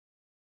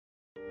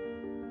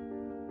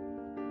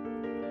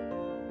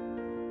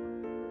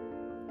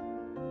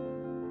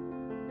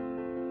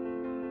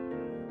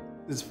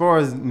As far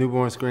as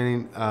newborn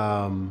screening,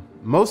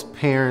 most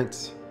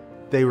parents,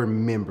 they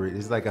remember it.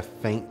 It's like a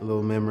faint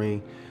little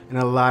memory, and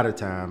a lot of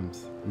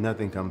times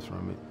nothing comes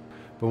from it.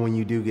 But when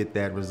you do get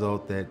that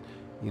result that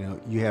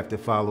you have to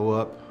follow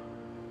up,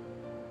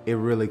 it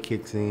really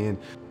kicks in,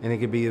 and it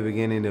could be the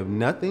beginning of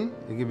nothing.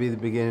 It could be the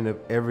beginning of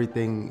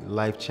everything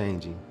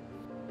life-changing.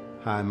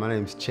 Hi, my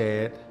name's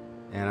Chad,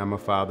 and I'm a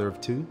father of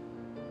two,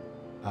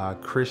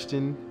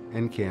 Christian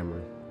and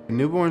Cameron.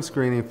 Newborn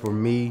screening for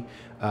me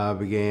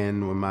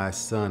began when my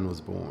son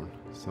was born.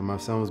 So my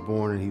son was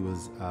born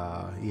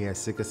and he had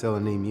sickle cell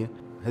anemia.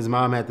 His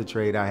mom had the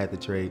trait, I had the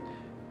trait.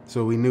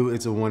 So we knew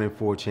it's a 1 in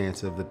 4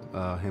 chance of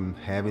him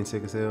having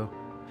sickle cell.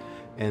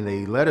 And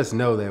they let us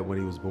know that when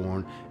he was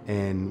born.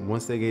 And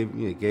once they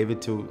gave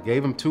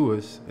him to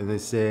us, and they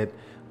said,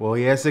 well,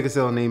 he has sickle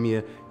cell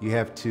anemia, you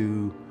have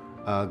to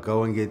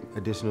go and get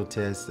additional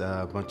tests,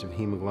 a bunch of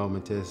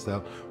hemoglobin tests.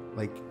 So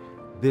like,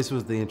 this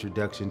was the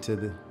introduction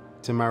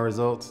to my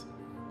results,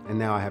 and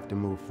now I have to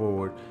move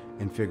forward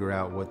and figure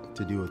out what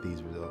to do with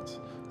these results.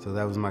 So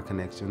that was my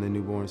connection to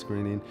newborn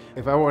screening.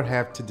 If I would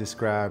have to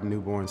describe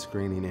newborn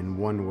screening in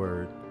one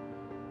word,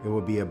 it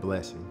would be a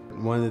blessing.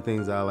 One of the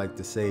things I like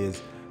to say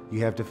is you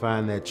have to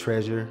find that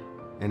treasure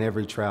in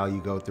every trial you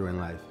go through in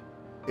life.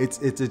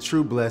 It's a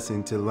true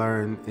blessing to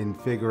learn and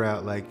figure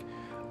out, like,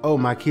 oh,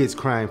 my kid's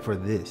crying for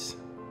this,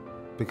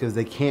 because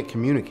they can't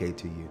communicate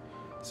to you.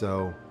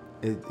 So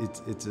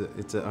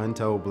it's an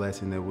untold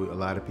blessing that a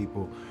lot of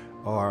people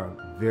are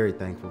very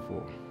thankful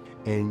for.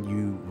 And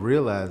you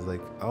realize,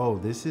 like, oh,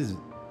 this is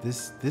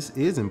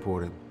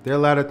important. There are a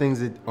lot of things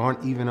that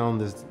aren't even on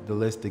the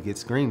list to get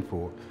screened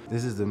for.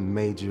 This is a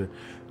major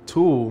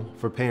tool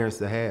for parents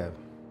to have.